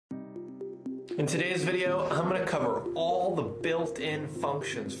In today's video, I'm going to cover all the built-in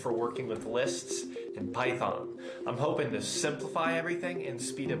functions for working with lists in Python. I'm hoping to simplify everything and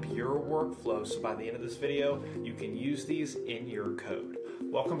speed up your workflow so by the end of this video, you can use these in your code.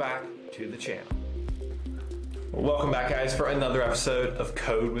 Welcome back to the channel. Welcome back, guys, for another episode of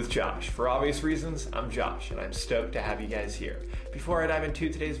Code with Josh. For obvious reasons, I'm Josh, and I'm stoked to have you guys here. Before I dive into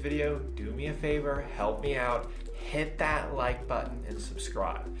today's video, do me a favor, help me out, hit that like button and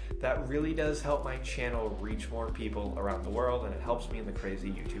subscribe. That really does help my channel reach more people around the world, and it helps me in the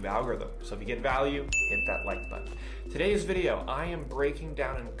crazy YouTube algorithm. So if you get value, hit that like button. Today's video, I am breaking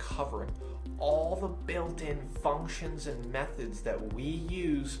down and covering all the built-in functions and methods that we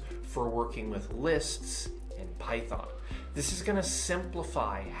use for working with lists in Python. This is going to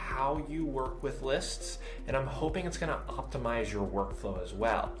simplify how you work with lists, and I'm hoping it's going to optimize your workflow as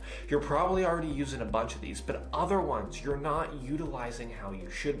well. You're probably already using a bunch of these, but other ones you're not utilizing how you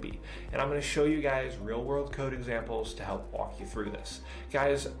should be. And I'm going to show you guys real-world code examples to help walk you through this.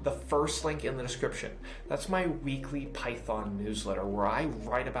 Guys, the first link in the description, that's my weekly Python newsletter where I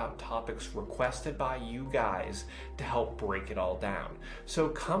write about topics requested by you guys to help break it all down. So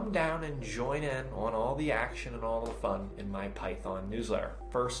come down and join in on all the action and all the fun in my Python newsletter.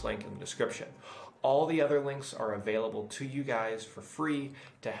 First link in the description. All the other links are available to you guys for free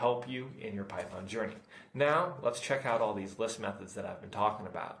to help you in your Python journey. Now, let's check out all these list methods that I've been talking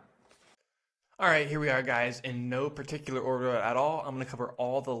about. All right, here we are, guys. In no particular order at all, I'm going to cover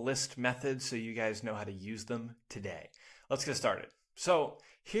all the list methods so you guys know how to use them today. Let's get started. So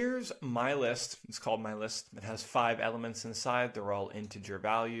here's my list. It's called my list. It has 5 elements inside. They're all integer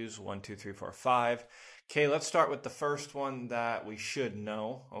values, 1, 2, 3, 4, 5. Okay, let's start with the first one that we should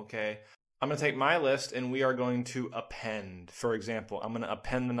know, okay? I'm going to take my list and we are going to append. For example, I'm going to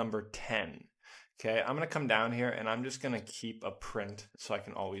append the number 10. Okay, I'm going to come down here and I'm just going to keep a print so I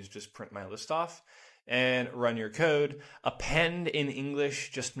can always just print my list off and run your code. Append in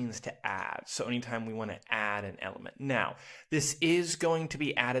English just means to add. So anytime we want to add an element. Now, this is going to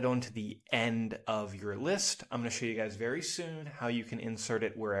be added onto the end of your list. I'm going to show you guys very soon how you can insert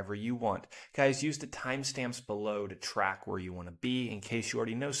it wherever you want. Guys, use the timestamps below to track where you want to be in case you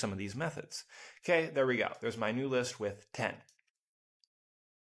already know some of these methods. Okay, there we go. There's my new list with 10.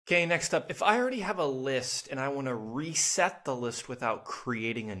 Okay, next up, if I already have a list and I want to reset the list without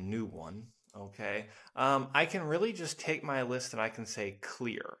creating a new one, okay, I can really just take my list and I can say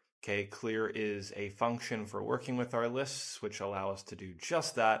clear. Okay, clear is a function for working with our lists, which allow us to do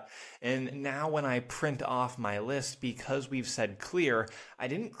just that. And now when I print off my list, because we've said clear, I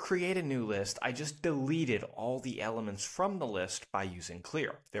didn't create a new list. I just deleted all the elements from the list by using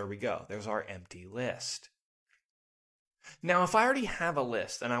clear. There we go. There's our empty list. Now, if I already have a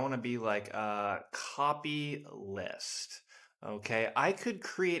list and I want to be like copy list, okay, I could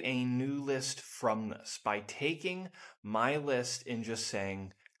create a new list from this by taking my list and just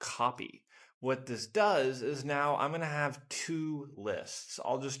saying copy. What this does is now I'm going to have 2 lists.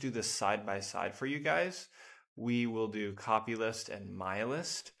 I'll just do this side by side for you guys. We will do copy list and my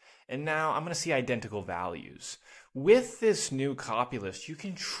list. And now I'm going to see identical values. With this new copy list, you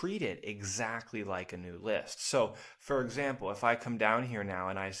can treat it exactly like a new list. So, for example, if I come down here now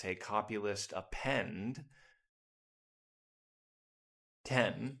and I say copy list append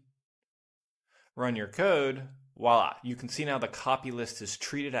 10, run your code, voila. You can see now the copy list is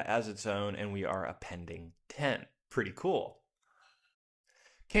treated as its own and we are appending 10. Pretty cool.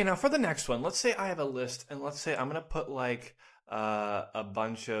 Okay, now for the next one, let's say I have a list and let's say I'm going to put like a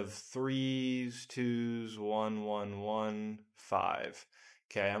bunch of 3s, 2s, 1, 1, 1, 5.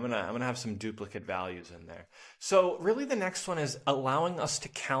 Okay, I'm gonna have some duplicate values in there. So really the next one is allowing us to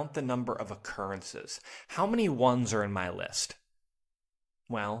count the number of occurrences. How many 1s are in my list?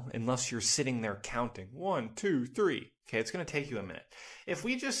 Well, unless you're sitting there counting 1, 2, 3. Okay, it's gonna take you a minute. If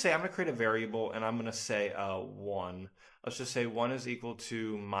we just say I'm gonna create a variable and I'm gonna say 1. Let's just say 1 is equal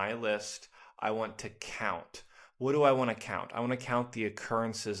to my list. I want to count. What do I want to count? I want to count the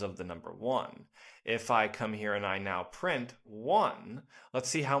occurrences of the number 1. If I come here and I now print 1, let's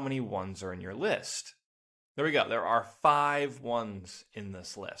see how many 1s are in your list. There we go. There are 5 1s in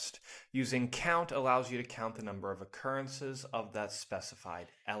this list. Using count allows you to count the number of occurrences of that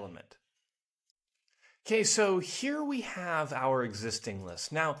specified element. Okay, so here we have our existing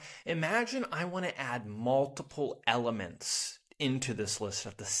list. Now, imagine I want to add multiple elements into this list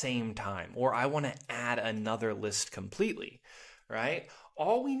at the same time, or I want to add another list completely, right?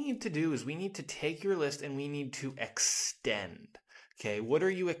 All we need to do is we need to take your list and we need to extend. Okay, what are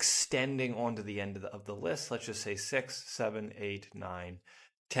you extending onto the end of the list? Let's just say 6, 7, 8, 9,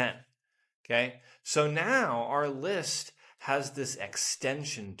 10. Okay, so now our list has this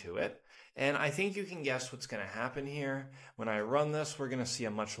extension to it. And I think you can guess what's going to happen here. When I run this, we're going to see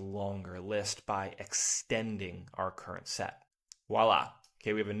a much longer list by extending our current set. Voila.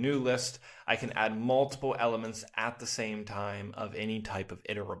 Okay, we have a new list. I can add multiple elements at the same time of any type of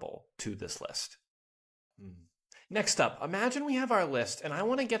iterable to this list. Next up, imagine we have our list and I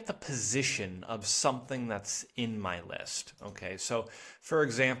want to get the position of something that's in my list. Okay, so for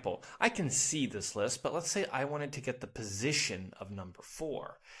example, I can see this list, but let's say I wanted to get the position of number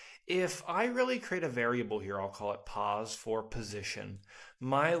 4. If I really create a variable here, I'll call it pos for position.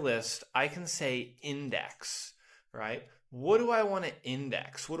 My list, I can say index, right? What do I want to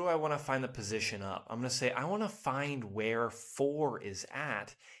index? What do I want to find the position of? I'm going to say I want to find where 4 is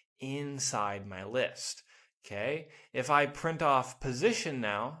at inside my list. Okay, if I print off position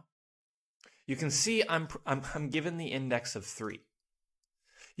now, you can see I'm given the index of 3.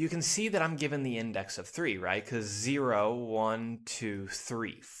 You can see that I'm given the index of 3, right? Because 0, 1, 2,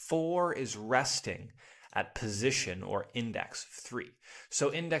 3. 4 is resting at position or index of 3.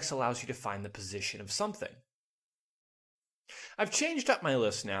 So index allows you to find the position of something. I've changed up my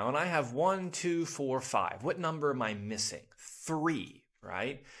list now, and I have 1, 2, 4, 5. What number am I missing? 3,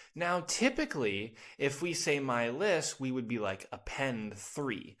 right? Now, typically, if we say my list, we would be like append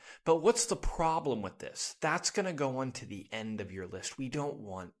 3. But what's the problem with this? That's going to go on to the end of your list. We don't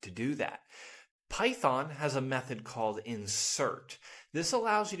want to do that. Python has a method called insert. This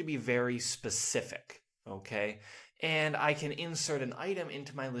allows you to be very specific, okay? And I can insert an item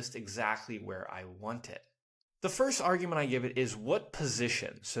into my list exactly where I want it. The first argument I give it is what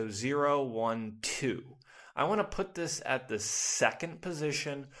position? So 0, 1, 2. I want to put this at the second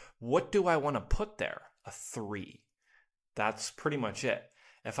position. What do I want to put there? A 3. That's pretty much it.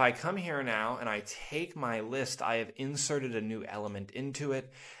 If I come here now and I take my list, I have inserted a new element into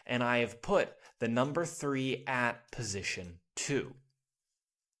it, and I have put the number 3 at position 2.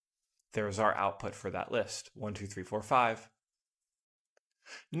 There's our output for that list. 1, 2, 3, 4, 5.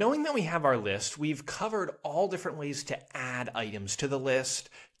 Knowing that we have our list, we've covered all different ways to add items to the list,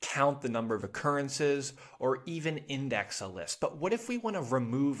 count the number of occurrences, or even index a list. But what if we want to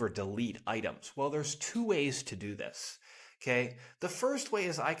remove or delete items? Well, there's 2 ways to do this. Okay, the first way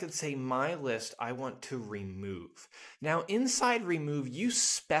is I could say my list I want to remove. Now inside remove, you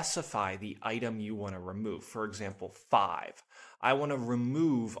specify the item you want to remove. For example, 5. I want to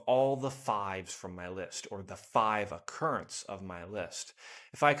remove all the 5s from my list, or the 5 occurrence of my list.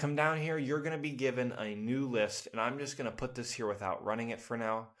 If I come down here, you're going to be given a new list, and I'm just going to put this here without running it for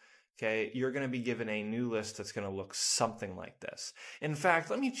now. Okay, you're going to be given a new list that's going to look something like this. In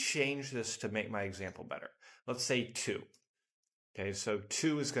fact, let me change this to make my example better. Let's say 2. Okay, so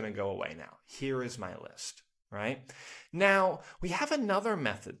 2 is going to go away now. Here is my list, right? Now, we have another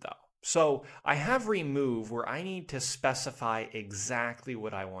method though. So I have remove where I need to specify exactly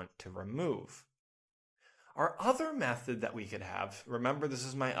what I want to remove. Our other method that we could have, remember this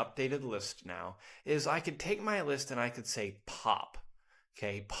is my updated list now, is I could take my list and I could say pop.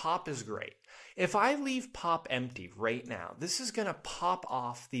 Okay, pop is great. If I leave pop empty right now, this is going to pop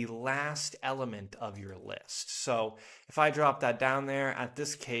off the last element of your list. So if I drop that down there, at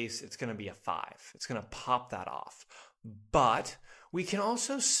this case, it's going to be a 5. It's going to pop that off. But we can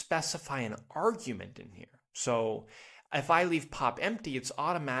also specify an argument in here. So if I leave pop empty, it's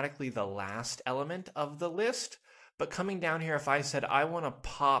automatically the last element of the list. But coming down here, if I said I want to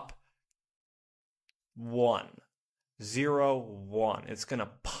pop 1, 0, 1. It's going to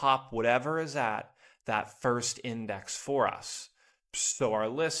pop whatever is at that first index for us. So our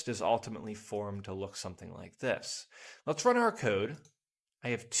list is ultimately formed to look something like this. Let's run our code. I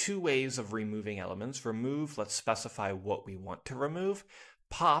have 2 ways of removing elements. Remove, let's specify what we want to remove.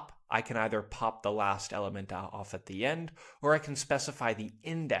 Pop, I can either pop the last element off at the end, or I can specify the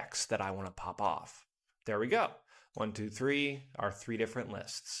index that I want to pop off. There we go. 1, 2, 3, our 3 different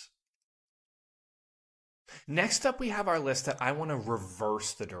lists. Next up, we have our list that I want to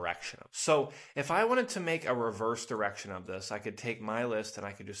reverse the direction of. So if I wanted to make a reverse direction of this, I could take my list and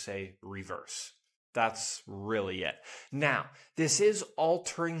I could just say reverse. That's really it. Now, this is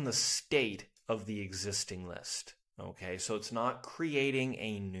altering the state of the existing list. Okay, so it's not creating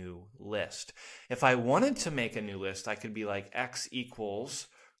a new list. If I wanted to make a new list, I could be like x equals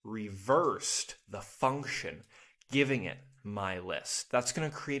reversed the function, giving it my list. That's going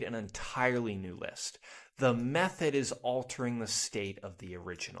to create an entirely new list. The method is altering the state of the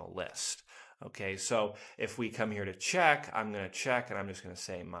original list. Okay, so if we come here to check, I'm going to check and I'm just going to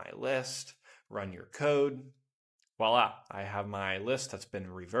say my list, run your code. Voila, I have my list that's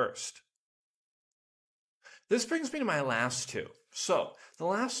been reversed. This brings me to my last two. So the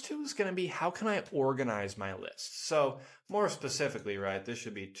last two is going to be, how can I organize my list? So more specifically, right, this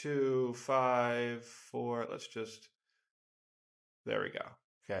should be 2, 5, 4, there we go.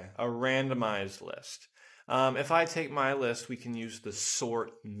 Okay, a randomized list. If I take my list, we can use the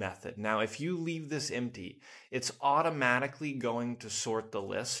sort method. Now, if you leave this empty, it's automatically going to sort the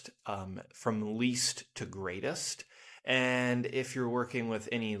list from least to greatest. And if you're working with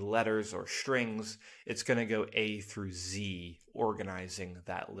any letters or strings, it's going to go A through Z, organizing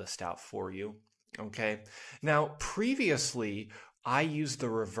that list out for you. Okay. Now, previously, I used the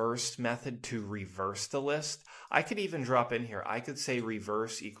reverse method to reverse the list. I could even drop in here. I could say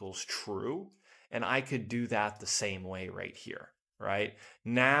reverse equals true, and I could do that the same way right here, right?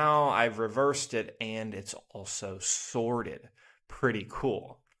 Now I've reversed it, and it's also sorted. Pretty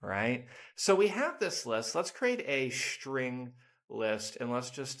cool, right? So we have this list. Let's create a string list, and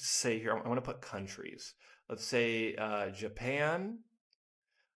let's just say here, I'm going to put countries. Let's say Japan.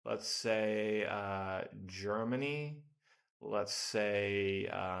 Let's say Germany. Let's say,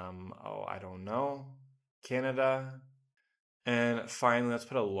 I don't know, Canada. And finally, let's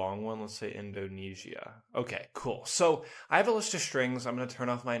put a long one. Let's say Indonesia. Okay, cool. So I have a list of strings. I'm going to turn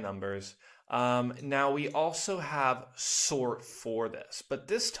off my numbers. Now we also have sort for this, but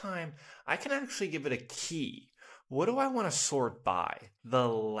this time I can actually give it a key. What do I want to sort by? The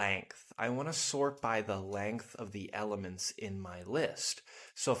length. I want to sort by the length of the elements in my list.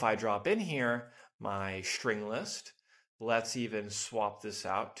 So if I drop in here my string list, let's even swap this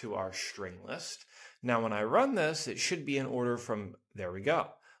out to our string list. Now when I run this, it should be in order from, there we go,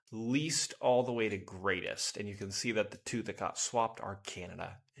 least all the way to greatest. And you can see that the two that got swapped are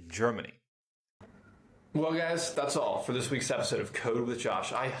Canada and Germany. Well, guys, that's all for this week's episode of Code with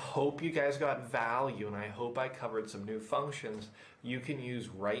Josh. I hope you guys got value, and I hope I covered some new functions you can use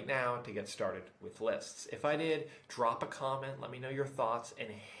right now to get started with lists. If I did, drop a comment, let me know your thoughts, and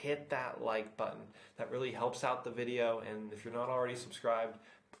hit that like button. That really helps out the video, and if you're not already subscribed,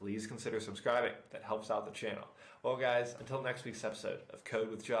 please consider subscribing. That helps out the channel. Well, guys, until next week's episode of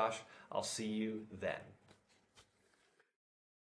Code with Josh, I'll see you then.